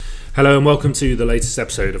Hello and welcome to the latest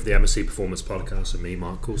episode of the MSC Performance Podcast with me,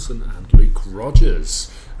 Mark Coulson, and Luke Rogers.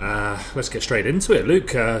 Let's get straight into it.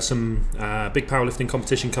 Luke, some big powerlifting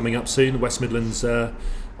competition coming up soon, the West Midlands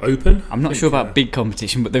Open. I'm not sure about big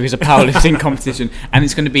competition, but there is a powerlifting competition, and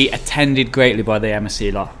it's going to be attended greatly by the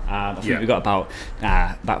MSC lot. I think we've got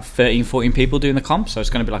about 13, 14 people doing the comp, so it's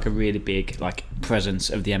going to be like a really big presence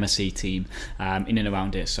of the MSC team in and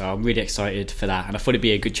around it. So I'm really excited for that, and I thought it'd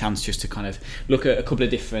be a good chance just to kind of look at a couple of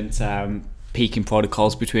different peaking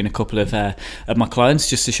protocols between a couple of my clients,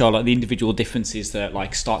 just to show the individual differences that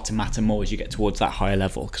start to matter more as you get towards that higher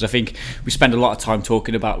level. Because I think we spend a lot of time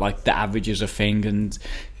talking about the averages of thing and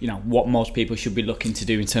what most people should be looking to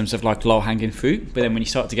do in terms of low hanging fruit, but then when you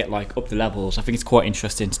start to get up the levels, I think it's quite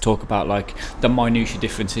interesting to talk about the minutiae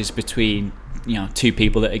differences between two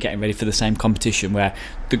people that are getting ready for the same competition, where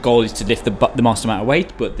the goal is to lift the most amount of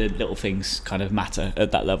weight, but the little things kind of matter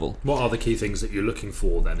at that level. What are the key things that you're looking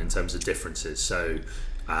for then in terms of differences? So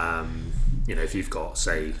if you've got,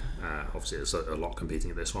 say, obviously there's a lot competing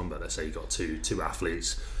at this one, but let's say you've got two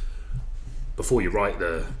athletes, before you write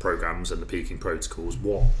the programs and the peaking protocols,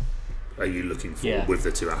 what are you looking for with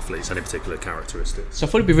the two athletes? Any particular characteristics? So I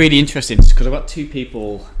thought it'd be really interesting because I've got two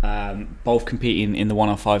people both competing in the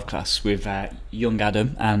 105 class with young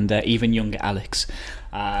Adam and even younger Alex.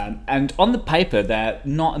 And on the paper, they're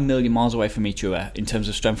not a million miles away from each other in terms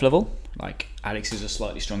of strength level. Alex is a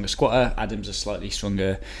slightly stronger squatter, Adam's a slightly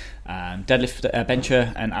stronger deadlift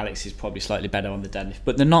bencher, and Alex is probably slightly better on the deadlift.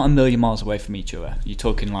 But they're not a million miles away from each other. You're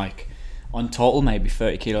talking on total maybe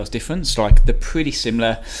 30 kilos difference. They're pretty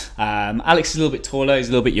similar. Alex is a little bit taller, he's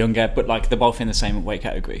a little bit younger, but they're both in the same weight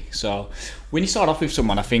category. So when you start off with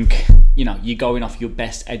someone, I think you're going off your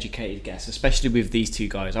best educated guess, especially with these two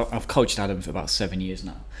guys. I've coached Adam for about 7 years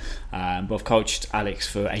now, but I've coached Alex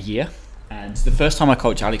for a year. And the first time I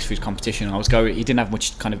coached Alex for his competition, he didn't have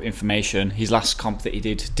much kind of information. His last comp that he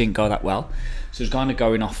didn't go that well, so he was kind of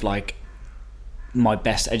going off my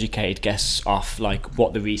best educated guess off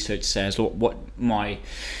what the research says, what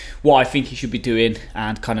I think he should be doing,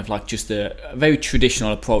 and kind of just a very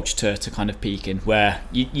traditional approach to kind of peaking, where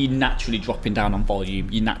you naturally dropping down on volume,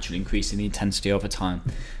 you're naturally increasing the intensity over time.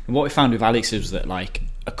 And what we found with Alex is that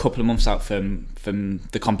a couple of months out from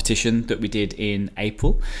the competition that we did in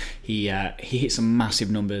April, he hit some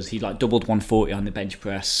massive numbers. He doubled 140 on the bench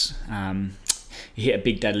press. He hit a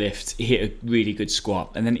big deadlift, he hit a really good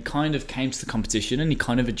squat, and then it kind of came to the competition and he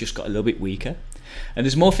kind of had just got a little bit weaker. And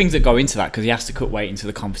there's more things that go into that because he has to cut weight into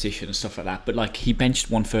the competition and stuff like that, but he benched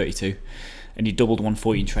 132 and he doubled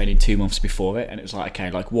 140 in training 2 months before it, and it was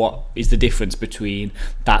what is the difference between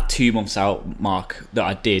that 2 months out mark that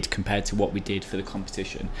I did compared to what we did for the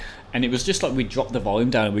competition? And it was just we dropped the volume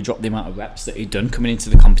down and we dropped the amount of reps that he'd done coming into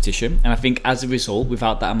the competition. And I think as a result,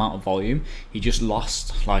 without that amount of volume, he just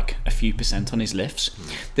lost a few percent on his lifts.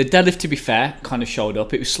 The deadlift, to be fair, kind of showed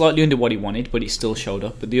up. It was slightly under what he wanted, but it still showed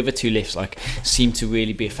up. But the other two lifts seemed to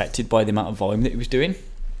really be affected by the amount of volume that he was doing.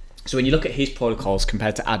 So when you look at his protocols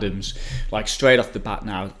compared to Adam's, straight off the bat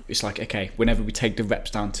now, it's okay, whenever we take the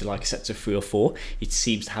reps down to sets of 3 or 4, it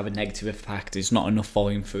seems to have a negative impact. There's not enough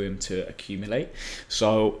volume for him to accumulate.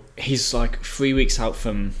 So he's 3 weeks out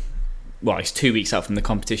from, he's 2 weeks out from the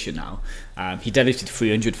competition now. He deadlifted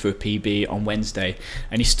 300 for a PB on Wednesday,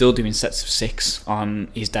 and he's still doing sets of 6 on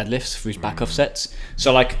his deadlifts for his back off sets.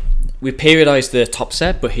 So we periodised the top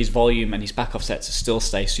set, but his volume and his back off sets still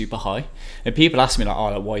stay super high. And people ask me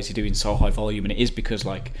why is he doing so high volume? And it is because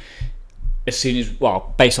as soon as,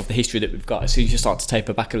 based off the history that we've got, as soon as you start to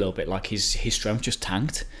taper back a little bit, his strength just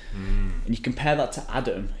tanked. And you compare that to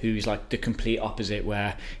Adam, who's the complete opposite,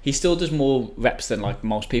 where he still does more reps than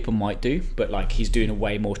most people might do, but he's doing a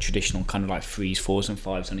way more traditional kind of 3s, 4s and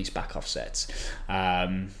 5s on his back off sets.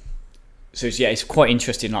 So it's quite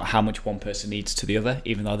interesting how much one person needs to the other,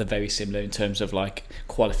 even though they're very similar in terms of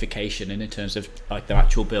qualification and in terms of their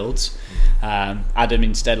actual builds. Adam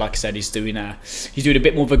instead, like I said, he's doing a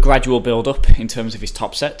bit more of a gradual build up in terms of his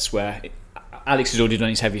top sets, where Alex has already done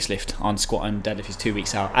his heaviest lift on squat and deadlift. He's 2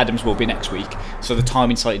 weeks out. Adam's will be next week, so the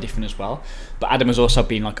timing's slightly different as well. But Adam has also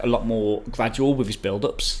been a lot more gradual with his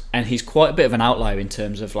build-ups, and he's quite a bit of an outlier in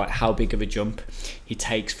terms of how big of a jump he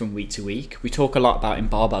takes from week to week. We talk a lot about in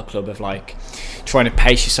Barbell Club of trying to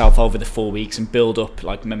pace yourself over the 4 weeks and build up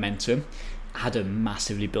momentum. Adam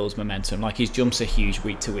massively builds momentum. His jumps are huge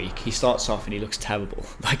week to week. He starts off and he looks terrible.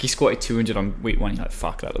 He squatted 200 on week 1. You're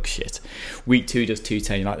fuck, that looks shit. Week 2 does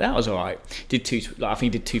 210. You're that was alright. I think he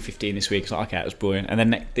did 215 this week. It's okay, that was brilliant. And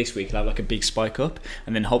then this week he'll have a big spike up,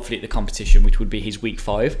 and then hopefully at the competition, which would be his week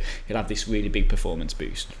 5, he'll have this really big performance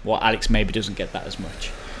boost. Alex maybe doesn't get that as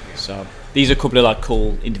much. So these are a couple of like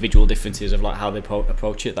cool individual differences of like how they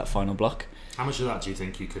approach it, that final block. How much of that do you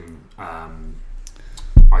think you can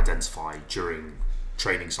identify during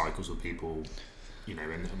training cycles with people, you know,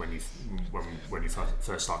 when you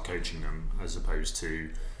first start coaching them, as opposed to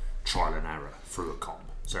trial and error through a comp?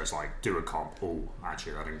 So it's like, do a comp, oh,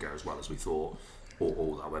 actually that didn't go as well as we thought, or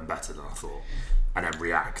oh, that went better than I thought, and then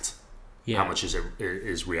react. Yeah. How much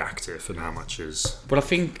is reactive and how much is... But I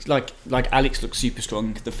think like Alex looked super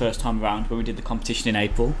strong the first time around when we did the competition in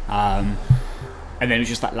April. And then it was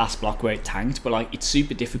just that last block where it tanked. But like, it's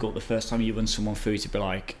super difficult the first time you run someone through to be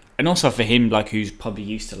like... And also for him, like, who's probably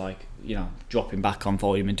used to like, you know, dropping back on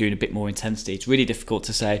volume and doing a bit more intensity, it's really difficult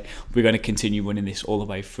to say we're going to continue running this all the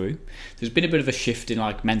way through. There's been a bit of a shift in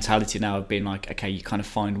like mentality now of being like, okay, you kind of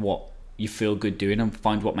find what you feel good doing and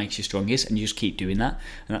find what makes you strongest, and you just keep doing that,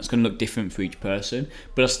 and that's going to look different for each person.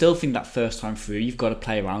 But I still think that first time through you've got to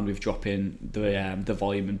play around with dropping the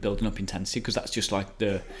volume and building up intensity, because that's just like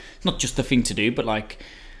not just the thing to do, but like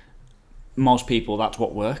most people, that's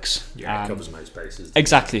what works. Yeah, it covers most bases.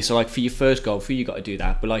 Exactly. So like for your first goal, you got to do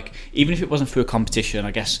that. But like even if it wasn't through a competition,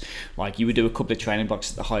 I guess like you would do a couple of training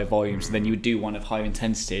blocks at the higher volumes, and then you would do one of higher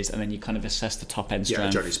intensities, and then you kind of assess the top end strength.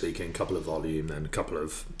 Yeah, generally speaking, a couple of volume, then a couple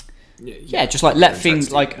of... Yeah, just like let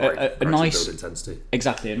things like a nice intensity.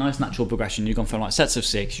 Exactly, a nice natural progression. You've gone from like sets of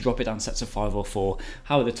 6, you drop it down to sets of 5 or 4.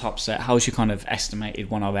 How are the top set? How's your kind of estimated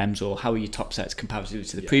 1RMs, or how are your top sets comparatively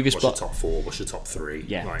to the previous block? What's your top 4? What's your top 3?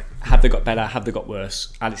 Yeah, like, have they got better? Have they got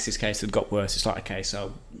worse? Alex's case had got worse. It's like, okay,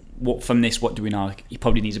 so what from this? What do we know? Like, he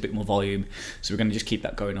probably needs a bit more volume, so we're going to just keep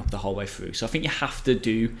that going up the whole way through. So I think you have to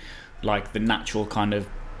do like the natural kind of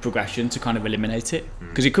progression to kind of eliminate it,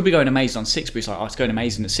 because it could be going amazing on 6, but it's like, oh, it's going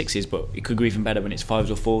amazing at 6s, but it could go even better when it's 5s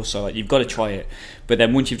or 4s. So like, you've got to try it, but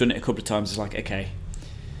then once you've done it a couple of times, it's like, okay.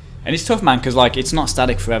 And it's tough, man, because like it's not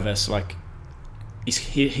static forever. So like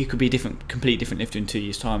he could be completely different lifter in 2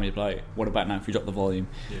 years' time. He'd be like, what about now if we drop the volume?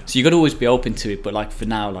 So you got to always be open to it, but like for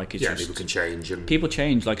now, like it's just, people can change, and people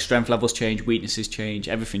change, like strength levels change, weaknesses change,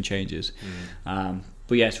 everything changes.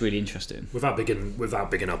 But yeah, it's really interesting. Without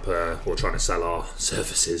bigging up or trying to sell our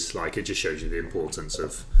services, like it just shows you the importance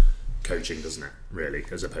of coaching, doesn't it? Really,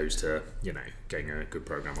 as opposed to, you know, getting a good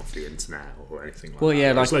program off the internet or anything like that.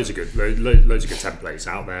 Yeah, there's loads of good templates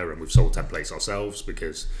out there, and we've sold templates ourselves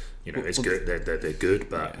because, you know, it's good. They're good,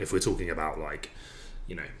 but if we're talking about like,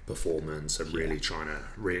 you know, performance and really trying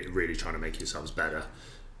to make yourselves better,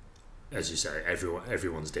 as you say,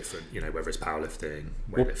 everyone's different. You know, whether it's powerlifting,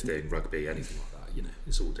 weightlifting, rugby, anything like that. You know,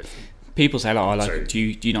 it's all different. People say like, do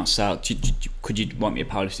you not sell? Could you want me a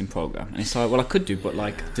powerlifting program? And it's like, well, I could do, but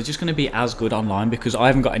like they're just going to be as good online because I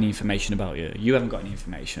haven't got any information about you. You haven't got any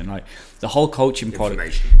information. Like the whole coaching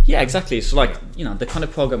product. Yeah, exactly. So like, you know, the kind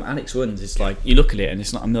of program Alex runs, it's like you look at it and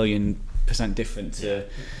it's not 1,000,000% different to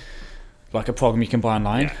like a program you can buy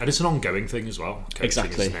online. Yeah, and it's an ongoing thing as well. Coaching,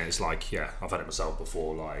 exactly. Isn't it? It's like, yeah, I've had it myself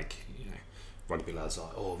before. Like, rugby lads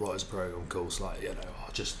like, oh, write us a program course, like, you know,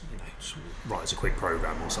 just write us a quick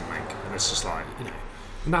program or something, and it's just like, you know,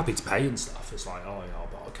 I'm happy to pay and stuff. It's like, oh yeah,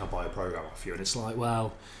 but I can't buy a program off you, and it's like,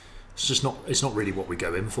 well, it's not really what we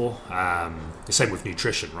go in for. The same with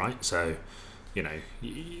nutrition, right? So, you know,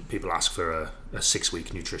 people ask for a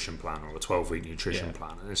 6-week nutrition plan or a 12-week nutrition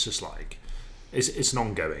plan, and it's just like, it's an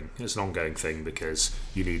ongoing thing, because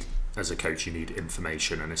you need, as a coach, you need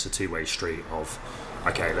information, and it's a two-way street of,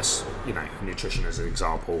 okay, let's, you know, nutrition as an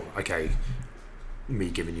example, okay, me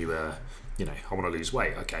giving you a, you know, I want to lose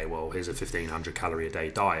weight, okay, well, here's a 1,500 calorie a day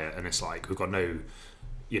diet, and it's like, we've got no,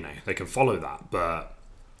 you know, they can follow that, but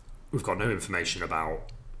we've got no information about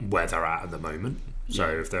where they're at the moment. So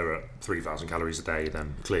if they're at 3,000 calories a day,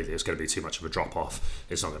 then clearly it's going to be too much of a drop off,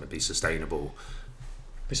 it's not going to be sustainable,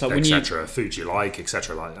 like etc. Foods you like,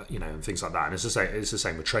 etc. Like that, you know, and things like that. And it's the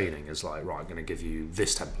same with training. It's like, right, I'm going to give you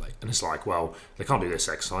this template, and it's like, well, they can't do this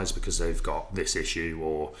exercise because they've got this issue,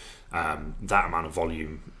 or that amount of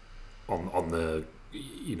volume on the,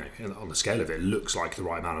 you know, on the scale of it looks like the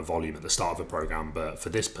right amount of volume at the start of a program, but for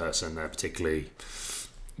this person, they're particularly,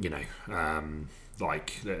 you know,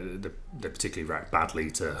 like they're particularly react badly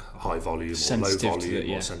to high volume or low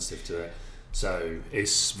volume or sensitive to it. So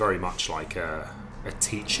it's very much like a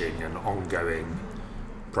teaching and ongoing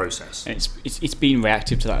process. And it's been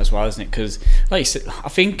reactive to that as well, isn't it? Because, like you said, I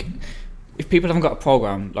think if people haven't got a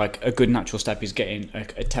program, like a good natural step is getting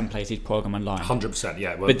a templated program online. 100%,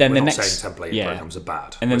 yeah. But then we're the not next saying templated programs are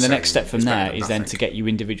bad. And then the next step from there is then to get you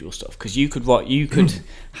individual stuff, because you could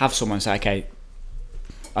have someone say, okay,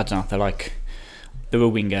 I don't know, they're a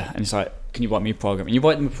winger, and it's like, can you write me a program? And you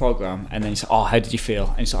write them a program, and then you say, oh, how did you feel?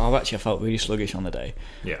 And it's like, oh, actually, I felt really sluggish on the day.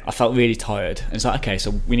 Yeah. I felt really tired. And it's like, okay,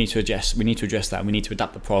 so we need to address that. We need to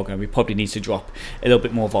adapt the program. We probably need to drop a little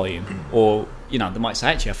bit more volume. Or, they might say,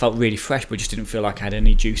 actually, I felt really fresh, but just didn't feel like I had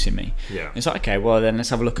any juice in me. Yeah. And it's like, okay, well, then let's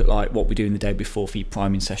have a look at like what we're doing the day before for your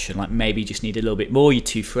priming session. Like maybe you just need a little bit more, you're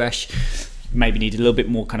too fresh. Maybe need a little bit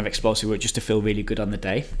more kind of explosive work just to feel really good on the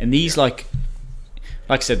day. And these like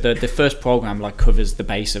I said, the first program like covers the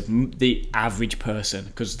base of the average person,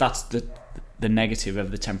 because that's the negative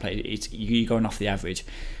of the template. It's you going off the average.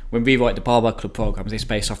 When we write the Barbell Club programs, it's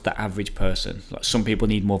based off the average person. Like some people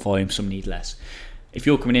need more volume, some need less. If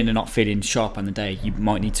you're coming in and not feeling sharp on the day, you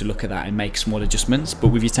might need to look at that and make small adjustments. But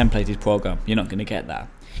with your templated program, you're not going to get that.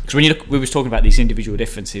 Because when you look, we was talking about these individual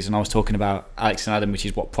differences, and I was talking about Alex and Adam, which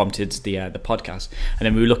is what prompted the podcast. And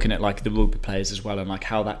then we were looking at like the rugby players as well, and like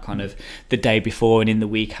how that kind of the day before and in the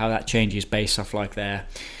week, how that changes based off like their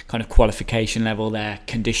kind of qualification level, their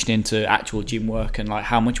conditioning to actual gym work, and like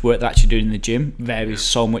how much work they're actually doing in the gym varies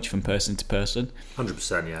so much from person to person.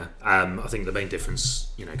 100%, yeah. I think the main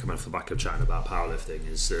difference, coming off the back of chatting about powerlifting,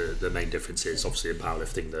 is the main difference is obviously in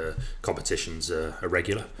powerlifting the competitions are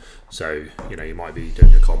regular. So you might be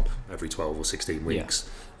doing a comp every 12 or 16 weeks,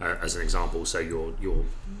 as an example. So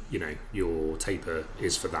your taper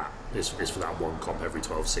is for that for that one comp every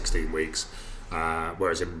 12, 16 weeks.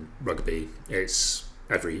 Whereas in rugby, it's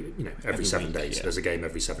every 7 week, days. Yeah. There's a game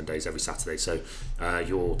every 7 days, every Saturday. So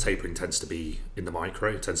your tapering tends to be in the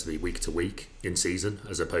micro, tends to be week to week in season,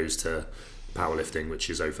 as opposed to powerlifting, which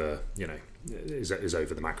is over is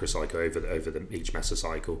over the macro cycle, over each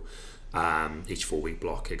mesocycle, each 4 week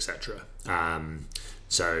block, etc.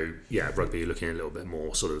 So rugby, you're looking at a little bit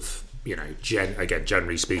more sort of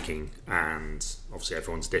generally speaking, and obviously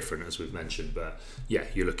everyone's different as we've mentioned, but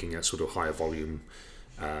you're looking at sort of higher volume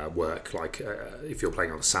work. Like if you're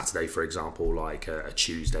playing on a Saturday, for example, like a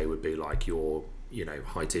Tuesday would be like your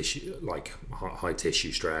high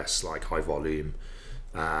tissue stress, like high volume,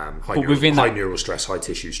 high neural stress, high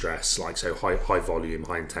tissue stress, like so high volume,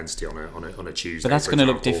 high intensity on a Tuesday. But that's going to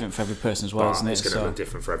look different for every person as well, isn't it? It's going to look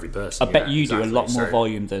different for every person. I bet you do a lot more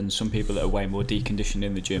volume than some people that are way more deconditioned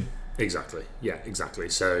in the gym. Exactly.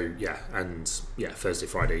 So Thursday,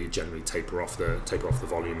 Friday, you generally taper off the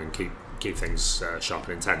volume and keep things sharp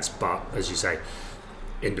and intense. But as you say,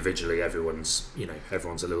 individually, everyone's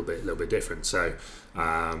a little bit different. So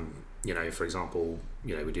for example,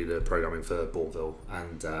 we do the programming for Bourneville,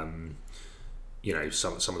 and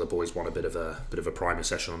some of the boys want a bit of a primer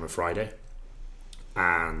session on a Friday,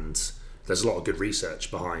 and there's a lot of good research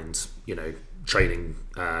behind training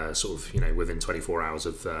within 24 hours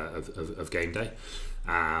of game day.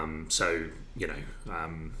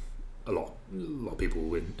 A lot of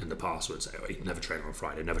people in the past would say, you never train on a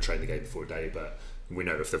Friday, never train the game before a day, but we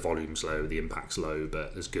know if the volume's low, the impact's low,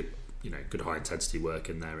 but there's good high intensity work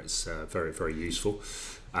in there. It's very, very useful.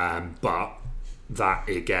 But that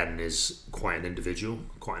again is quite an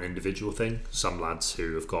individual thing. Some lads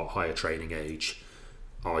who have got higher training age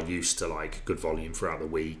are used to like good volume throughout the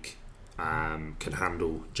week, can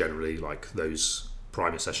handle generally like those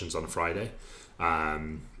primer sessions on a Friday.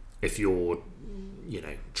 If your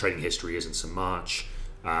training history isn't so much,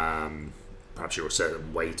 perhaps you're a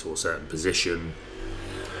certain weight or a certain position,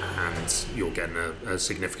 and you're getting a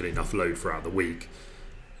significant enough load throughout the week,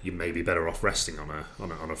 you may be better off resting on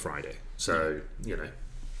a Friday. So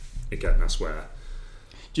again, that's where.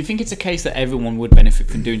 Do you think it's a case that everyone would benefit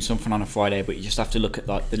from doing something on a Friday, but you just have to look at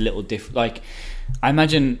like the little like I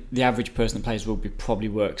imagine the average person that plays rugby probably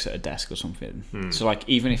works at a desk or something. So like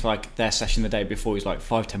even if like their session the day before is like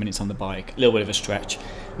 5-10 minutes on the bike, a little bit of a stretch,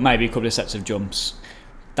 maybe a couple of sets of jumps,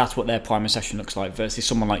 that's what their primer session looks like, versus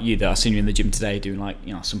someone like you that I've seen you in the gym today doing like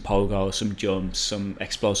some pogo, some jumps, some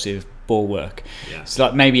explosive ball work. So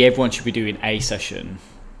like maybe everyone should be doing a session,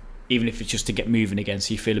 even if it's just to get moving again,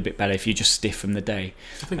 so you feel a bit better if you're just stiff from the day.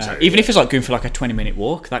 I think so, even if it's like going for like a 20-minute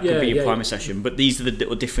walk, that could be a primer session. But these are the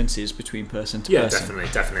little differences between person to person.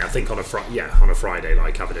 Definitely. I think on a Friday,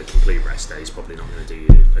 like having a complete rest day is probably not going to do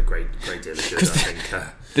you a great deal of good. I think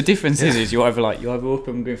the difference is you're either up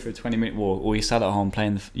and going for a 20-minute walk, or you sat at home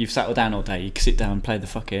playing. You've settled down all day. You can sit down and play the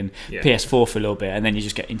fucking PS4 for a little bit, and then you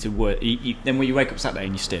just get into work. Then when you wake up Saturday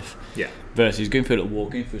and you're stiff. Versus going for a little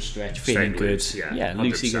walk, going for a stretch, feeling good.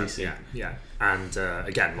 Loosey goosey. And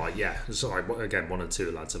again, so again, one or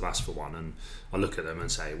two lads have asked for one, and I look at them and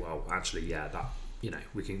say, well, actually, that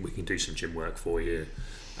we can do some gym work for you,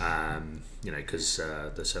 because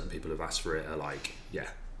there's certain people who've asked for it are like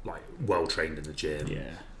well trained in the gym,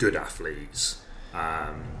 good athletes.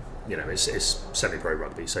 It's semi-pro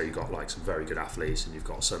rugby, so you've got like some very good athletes, and you've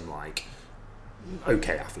got some like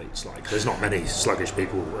okay athletes. Like, there's not many sluggish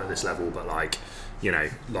people at this level, but like, you know,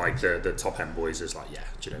 like the top end boys is like, yeah,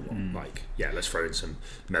 do you know what? Like, yeah, let's throw in some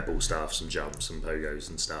med ball stuff, some jumps, some pogos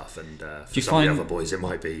and stuff. And for some of the other boys, it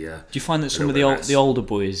might be. Do you find that some of the older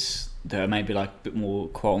boys that are maybe like a bit more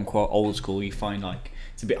quote unquote old school, you find like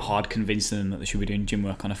it's a bit hard convincing them that they should be doing gym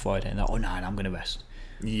work on a Friday, and they're like, oh no, I'm going to rest.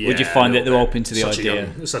 Yeah, would you find that they're open to the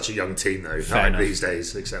idea? Such a young team though, these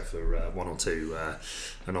days, except for one or two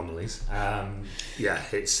anomalies. Yeah,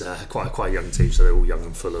 it's quite a young team, so they're all young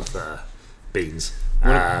and full of beans.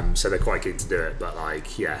 So they're quite keen to do it, but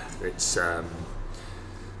like, yeah, it's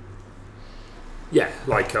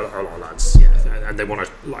like a lot of lads, yeah, and they want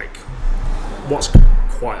to like. What's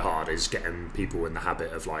quite hard is getting people in the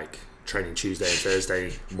habit of like training Tuesday and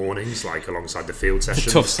Thursday mornings, like alongside the field sessions.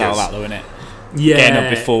 It's a tough style that though, isn't it? Yeah, getting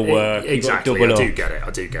up before work. Exactly. I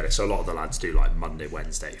do get it. So a lot of the lads do like Monday,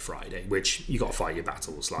 Wednesday, Friday, which you got to fight your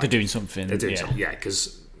battles. Like they're doing something. Yeah,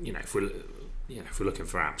 because if we're looking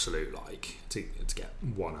for absolute like to get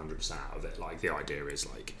 100% out of it, like the idea is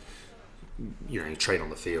like you train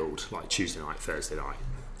on the field like Tuesday night, Thursday night,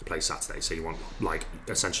 to play Saturday. So you want like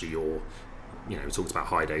essentially your we talked about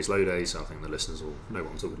high days, low days, so I think the listeners will know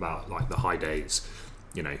what I'm talking about. Like the high days,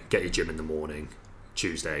 get your gym in the morning,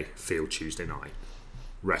 Tuesday, field Tuesday night,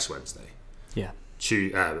 rest Wednesday. Yeah.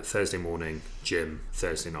 Thursday morning, gym,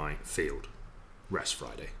 Thursday night, field, rest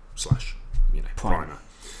Friday, / primer,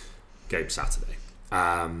 game Saturday.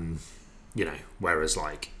 Whereas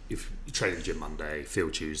like if you train in the gym Monday,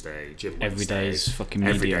 field Tuesday, gym Wednesday, every day is fucking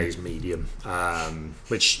medium. Every day is medium.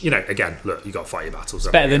 Which again, look, you got to fight your battles.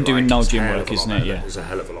 It's better than doing no gym work, isn't it? Yeah, it's a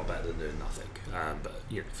hell of a lot better than doing nothing. But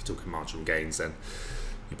if you're talking marginal gains, then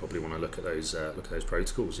you probably want to look at those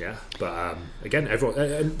protocols. Yeah, but again,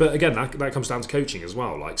 that comes down to coaching as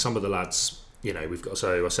well. Like some of the lads, we've got.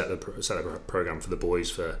 So I set the program for the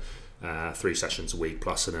boys for 3 sessions a week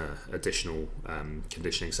plus an additional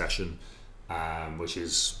conditioning session. Which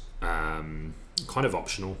is kind of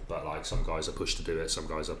optional, but like some guys are pushed to do it, some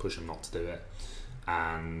guys are pushing not to do it,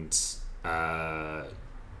 and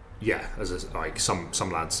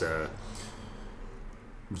some lads are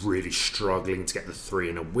really struggling to get the 3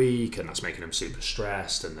 in a week, and that's making them super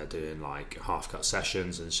stressed, and they're doing like half cut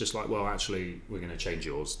sessions, and it's just like, well, actually, we're going to change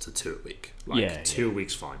yours to 2 a week. Like 2 a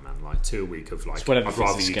week's fine, man. Like 2 a week of like, I'd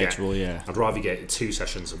rather you get 2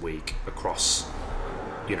 sessions a week across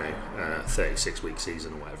 36 week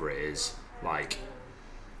season or whatever it is. Like,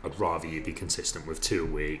 I'd rather you be consistent with 2 a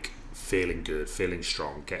week, feeling good, feeling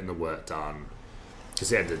strong, getting the work done.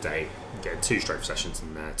 Because at the end of the day, getting 2 strength sessions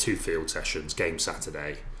in there, 2 field sessions, game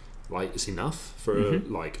Saturday, like it's enough for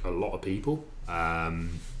like a lot of people. That's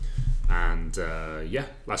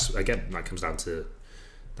again, that comes down to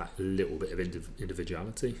that little bit of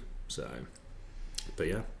individuality. So, but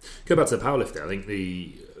yeah, go back to the powerlifting.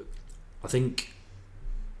 I think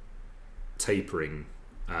tapering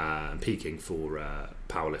and peaking for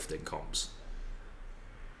powerlifting comps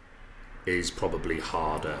is probably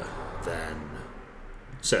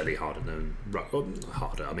certainly harder than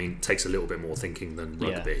harder. I mean, it takes a little bit more thinking than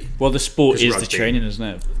rugby. Yeah. Well, the sport is the training, isn't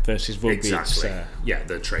it? Versus rugby. Exactly.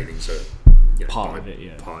 The trainings are part of it.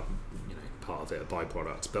 Yeah. Part of it, a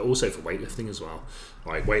byproduct, but also for weightlifting as well.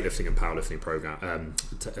 Like weightlifting and powerlifting program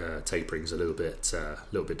tapering is a little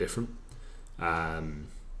bit different.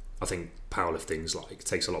 I think powerlifting's like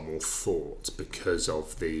takes a lot more thought because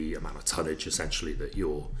of the amount of tonnage essentially that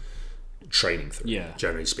you're training through. Yeah.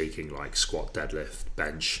 Generally speaking, like squat, deadlift,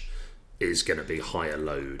 bench is going to be higher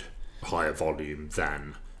load, higher volume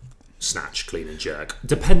than snatch, clean and jerk,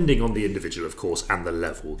 depending on the individual, of course, and the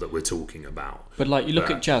level that we're talking about. But like you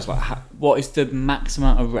look at Jazz, like what is the max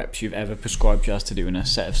amount of reps you've ever prescribed Jazz to do in a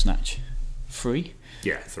set of snatch? 3?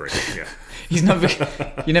 Yeah, 3. Yeah. You're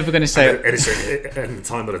never going to say and the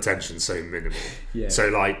time and attention's so minimal. Yeah. So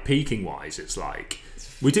like peaking wise, it's like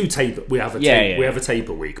we do tape. We have a tape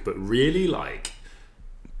a week, but really like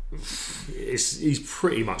he's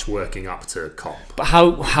pretty much working up to comp. But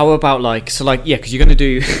how about like because you're going to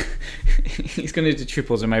do he's going to do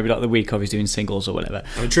triples and maybe like the week of he's doing singles or whatever.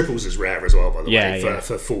 I mean, triples is rare as well, by the way,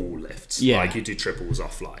 for full lifts. Yeah. Like you do triples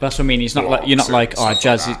off like. That's what I mean. It's not like you're not like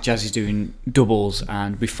Jazz is doing doubles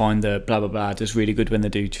and we find the blah blah blah does really good when they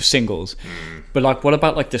do just singles. But like, what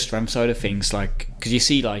about like the strength side of things? Like, because you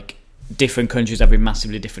see like different countries having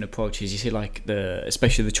massively different approaches. You see like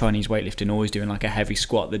especially the Chinese weightlifting always doing like a heavy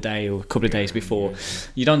squat the day or a couple of days before.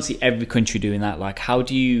 You don't see every country doing that. Like, how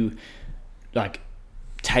do you like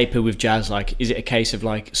taper with Jazz? Like, is it a case of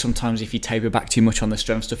like sometimes if you taper back too much on the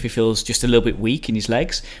strength stuff he feels just a little bit weak in his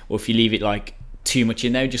legs, or if you leave it like too much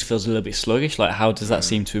in there, it just feels a little bit sluggish. Like, how does that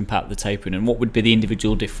seem to impact the tapering, and what would be the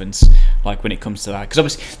individual difference like when it comes to that? Because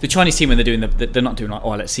obviously the Chinese team, when they're doing they're not doing like, oh,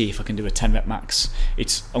 let's see if I can do a 10 rep max.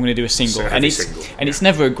 It's, I'm going to do a single, and it's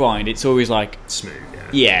never a grind. It's always like smooth.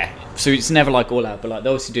 Yeah. So it's never like all out, but like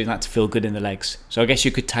they're obviously doing that to feel good in the legs. So I guess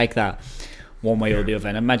you could take that one way or the other.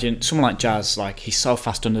 And imagine someone like Jazz, like he's so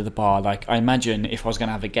fast under the bar. Like I imagine if I was going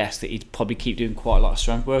to have a guess that he'd probably keep doing quite a lot of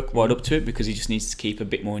strength work right up to it, because he just needs to keep a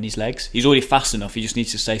bit more in his legs. He's already fast enough. He just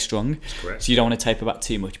needs to stay strong. Correct. So you don't want to taper back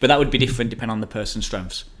too much. But that would be different depending on the person's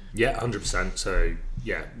strengths. Yeah, 100%. So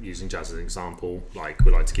yeah, using Jazz as an example, like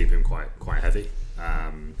we like to keep him quite heavy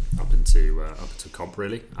up into comp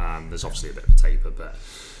really. There's obviously a bit of a taper, but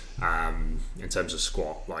in terms of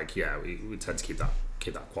squat, like we tend to keep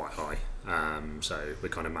that quite high. So we're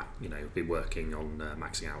kind of been working on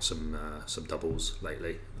maxing out some doubles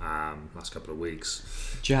lately. Last couple of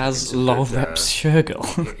weeks. Jazz low reps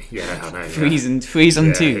Shergill. Yeah, I know. Freeze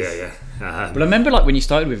on two. Yeah. But I remember like when you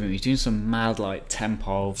started with him, he was doing some mad like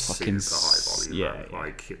tempo fucking super high volume.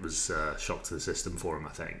 Like it was a shock to the system for him,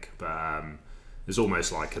 I think. But there's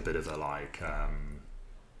almost like a bit of a like I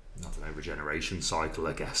don't know, regeneration cycle,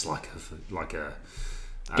 I guess, like a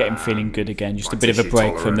get him feeling good again, just like a bit of a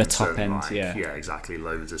break from the top end. Like, yeah, exactly.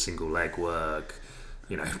 Loads of single leg work,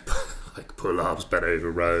 like pull-ups, bent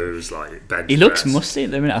over rows, like bench He looks press. musty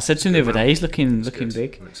at the minute. I said to him the other day, he's looking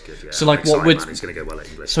big. Looks good, yeah. So like, what would he's going to go well at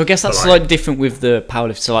English. So I guess that's slightly different with the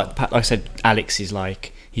powerlift. So like I said, Alex is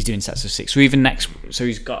like, he's doing sets of 6. So even so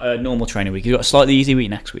he's got a normal training week. He's got a slightly easy week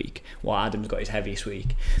next week, while Adam's got his heaviest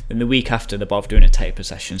week. Then the week after, they're both doing a taper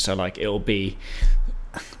session. So like it'll be,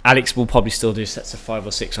 Alex will probably still do sets of 5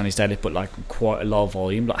 or 6 on his deadlift, but like quite a low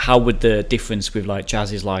volume. Like how would the difference with like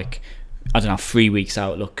Jazz's like, I don't know, 3 weeks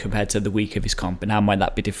out look compared to the week of his comp, and how might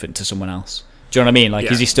that be different to someone else? Do you know what I mean? Like,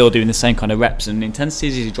 is he still doing the same kind of reps and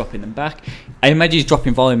intensities? Is he dropping them back? I imagine he's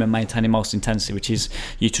dropping volume and maintaining most intensity, which is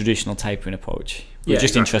your traditional tapering approach. We're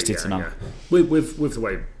just interested to know. Yeah. With the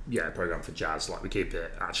way program for Jazz, like we keep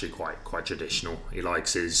it actually quite traditional. He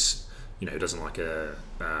likes his, he doesn't like a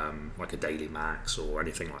daily max or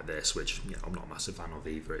anything like this, which I'm not a massive fan of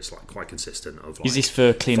either. It's like quite consistent. Of like, is this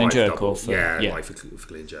for clean and jerk double, or for like for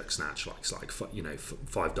clean and jerk snatch? Like it's like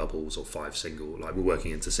 5 doubles or 5 single. Like we're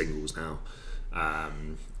working into singles now,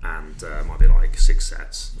 and might be like 6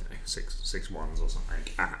 sets, 6 ones or something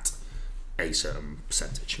at a certain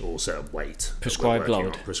percentage or certain weight. Prescribed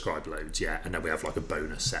load. Prescribed loads, yeah. And then we have like a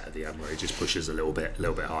bonus set at the end where it just pushes a little bit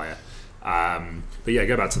higher. But yeah,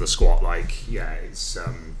 go back to the squat. Like it's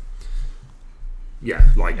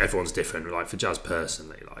like everyone's different. Like for Jazz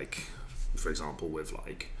personally, like for example, with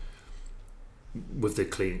the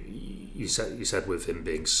clean, you said with him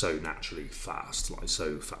being so naturally fast, like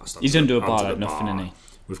so fast. He's under a bar like nothing, isn't he?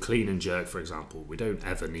 With clean and jerk, for example, we don't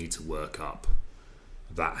ever need to work up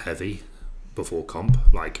that heavy before comp.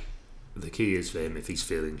 Like the key is for him if he's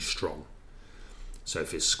feeling strong. So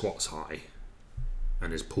if his squat's high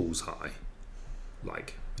and his pull's high,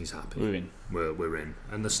 like he's happy. We're in. We're in.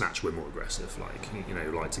 And the snatch, we're more aggressive. Like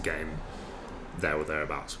like to get him there or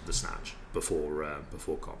thereabouts with the snatch before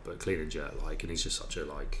comp. But clean and jerk, like, and he's just such a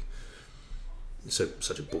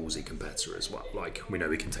ballsy competitor as well. Like we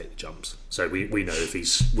know he can take the jumps. So we know if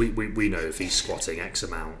he's we know if he's squatting X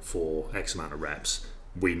amount for X amount of reps,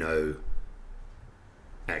 we know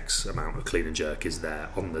X amount of clean and jerk is there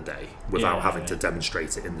on the day without having to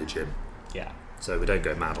demonstrate it in the gym. Yeah. So we don't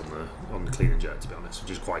go mad on the clean and jerk, to be honest. We're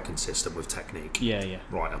just quite consistent with technique. Yeah.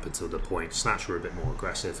 Right up until the point. Snatch, we're a bit more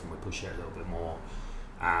aggressive and we push it a little bit more.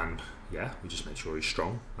 And we just make sure he's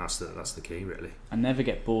strong. That's the key, really. I never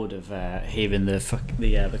get bored of hearing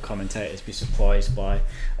the commentators be surprised by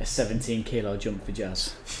a 17 kilo jump for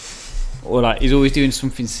Jazz. Or like he's always doing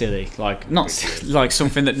something silly, like not like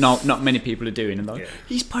something that not many people are doing, and like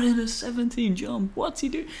he's putting a 17 jump. What's he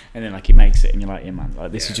doing? And then like he makes it, and you're like, yeah, man,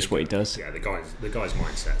 like this is just what he does. Yeah, the guy's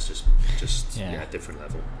mindset's just different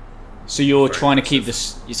level. So you're trying to keep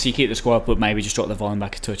this. So you keep the squat up, but maybe just drop the volume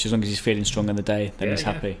back a touch. As long as he's feeling strong on the day, then he's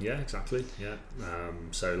happy. Yeah, exactly. Yeah.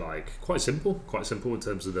 So like quite simple in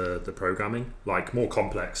terms of the programming. Like more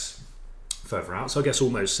complex further out. So I guess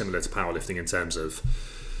almost similar to powerlifting in terms of,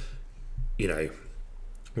 we're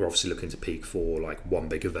obviously looking to peak for like one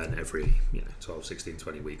big event every 12, 16,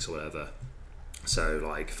 20 weeks or whatever. So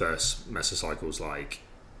like first mesocycles, like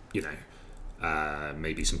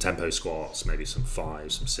maybe some tempo squats, maybe some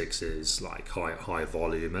 5s, some 6s, like high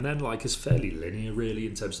volume, and then like it's fairly linear really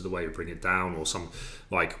in terms of the way we bring it down, or some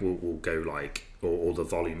like we'll go like or the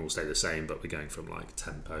volume will stay the same, but we're going from like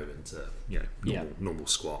tempo into normal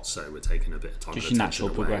squats, so we're taking a bit of time just and natural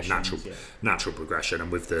away. progression, natural progression.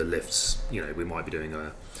 And with the lifts, we might be doing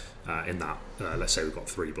in that, let's say we've got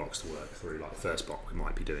 3 blocks to work through. Like the first block, we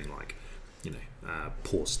might be doing like,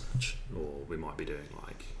 pause snatch, or we might be doing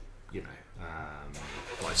like,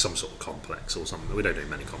 like some sort of complex or something. We don't do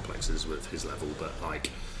many complexes with his level, but like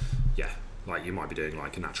you might be doing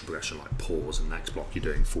like a natural progression, like pause, and next block you're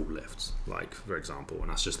doing full lifts, like for example, and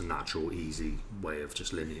that's just a natural, easy way of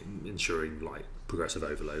just ensuring like progressive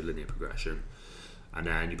overload, linear progression. And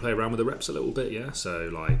then you play around with the reps a little bit, so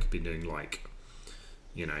like been doing like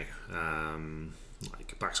like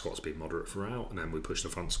back squats being moderate throughout, and then we push the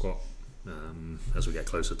front squat as we get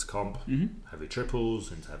closer to comp. Heavy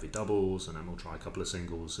triples into heavy doubles, and then we'll try a couple of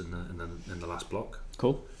singles in the last block.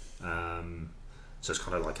 Cool. So it's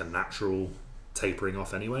kind of like a natural tapering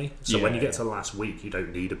off anyway. So when you get to the last week, you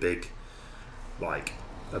don't need a big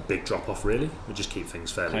drop off really. We just keep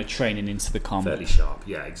things fairly kind of training into the comp, fairly sharp.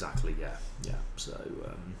 Yeah, exactly. Yeah. So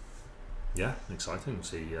exciting. We'll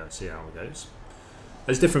see how it goes.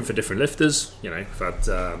 It's different for different lifters. We've had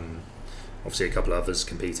obviously a couple of others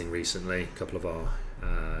competing recently. A couple of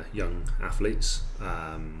our young athletes,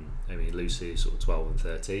 Amy and Lucy, sort of 12 and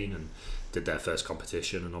 13, and did their first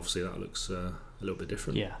competition, and obviously that looks a little bit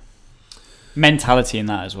different. Yeah. Mentality in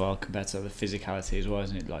that as well compared to the physicality as well,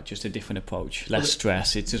 isn't it? Like just a different approach, less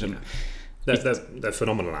stress. It doesn't. They're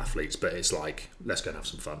phenomenal athletes, but it's like, let's go and have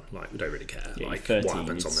some fun. Like we don't really care. Yeah, like 13, what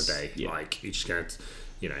happens on the day. Yeah. Like you're just gonna,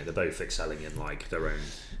 they're both excelling in like their own,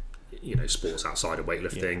 sports outside of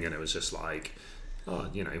weightlifting, and it was just like,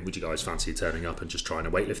 would you guys fancy turning up and just trying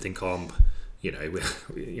a weightlifting comp?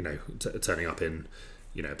 Turning up in.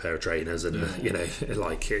 A pair of trainers, and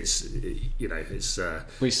like it's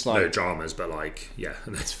no dramas, but like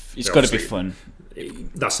it's got to be fun.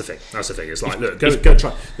 That's the thing. It's like, look, go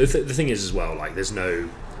try. The thing is as well, like there's no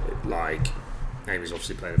like, Amy's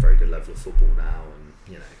obviously playing a very good level of football now,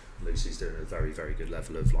 and Lucy's doing a very, very good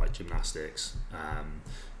level of like gymnastics,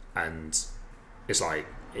 and it's like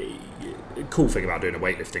a cool thing about doing a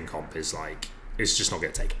weightlifting comp is like it's just not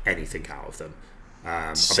going to take anything out of them.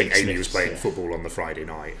 I think Amy was playing football on the Friday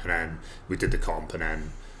night, and then we did the comp, and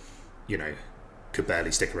then could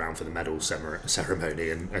barely stick around for the medal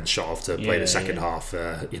ceremony, and shot off to play the second half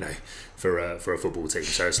for a football team.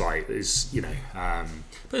 So it's like but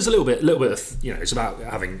it's a little bit of it's about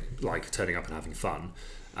having like turning up and having fun.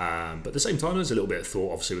 But at the same time, there's a little bit of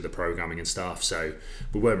thought, obviously, with the programming and stuff. So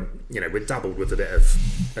we weren't, we dabbled with a bit of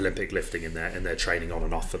Olympic lifting in their training on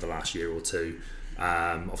and off for the last year or two.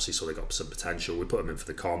 Obviously, so they got some potential. We put them in for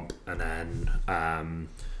the comp, and then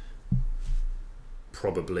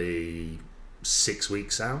probably 6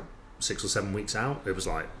 or 7 weeks out, it was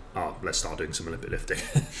like, oh, let's start doing some Olympic lifting.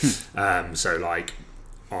 So like,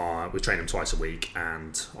 we train them twice a week,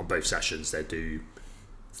 and on both sessions they do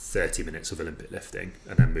 30 minutes of Olympic lifting,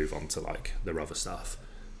 and then move on to like the other stuff.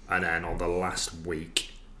 And then on the last week,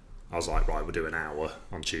 I was like, right, we'll do an hour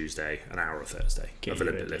on Tuesday, an hour on Thursday of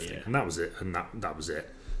Olympic lifting, and that was it. And that was it.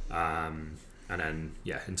 And then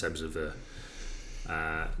in terms of a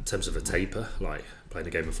taper, like playing a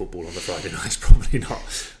game of football on the Friday night is probably not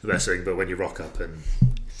the best thing. But when you rock up and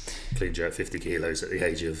clean jerk 50 kilos at the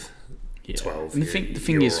age of 12, and the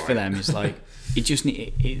thing is, right, for them is like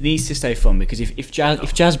it needs to stay fun, because if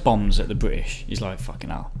Jazz bombs at the British, he's like, fucking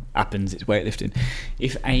hell, happens, it's weightlifting.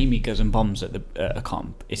 If Amy goes and bombs at a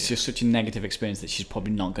comp, it's just such a negative experience that she's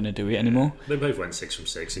probably not going to do it anymore. They both went 6 from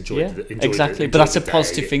 6. Enjoyed exactly, but that's a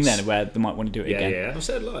positive thing then, where they might want to do it again. Yeah, I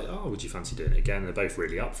said like, oh, would you fancy doing it again? They're both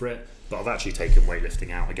really up for it, but I've actually taken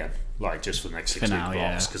weightlifting out again, like just for the next 6 week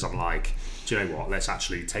blocks, because I'm like, do you know what? Let's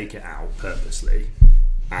actually take it out purposely,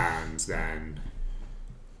 and then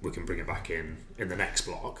we can bring it back in the next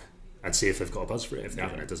block and see if they've got a buzz for it. If they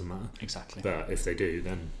haven't, it doesn't matter. Exactly. But if they do,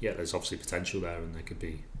 then there's obviously potential there, and they could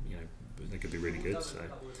be, they could be really good. So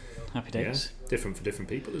happy days. Yeah, different for different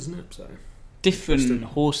people, isn't it? So different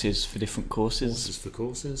horses for different courses. Horses for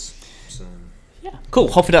courses. So yeah, cool.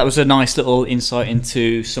 Hopefully that was a nice little insight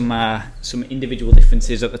into some individual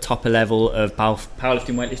differences at the top level of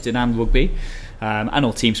powerlifting, weightlifting, and rugby. And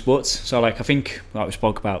all team sports. So like, I think, like we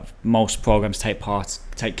spoke about, most programs take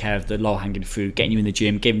care of the low hanging fruit, getting you in the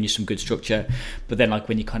gym, giving you some good structure. But then like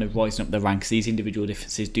when you're kind of rising up the ranks, these individual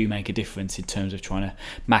differences do make a difference in terms of trying to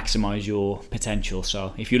maximize your potential.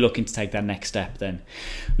 So if you're looking to take that next step, then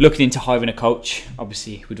looking into hiring a coach,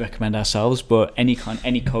 obviously we'd recommend ourselves, but any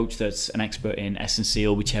coach that's an expert in S&C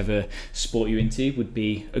or whichever sport you're into would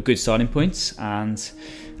be a good starting point and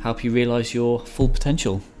help you realize your full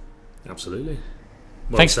potential. Absolutely.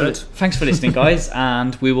 Thanks for listening, guys,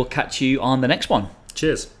 and we will catch you on the next one.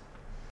 Cheers.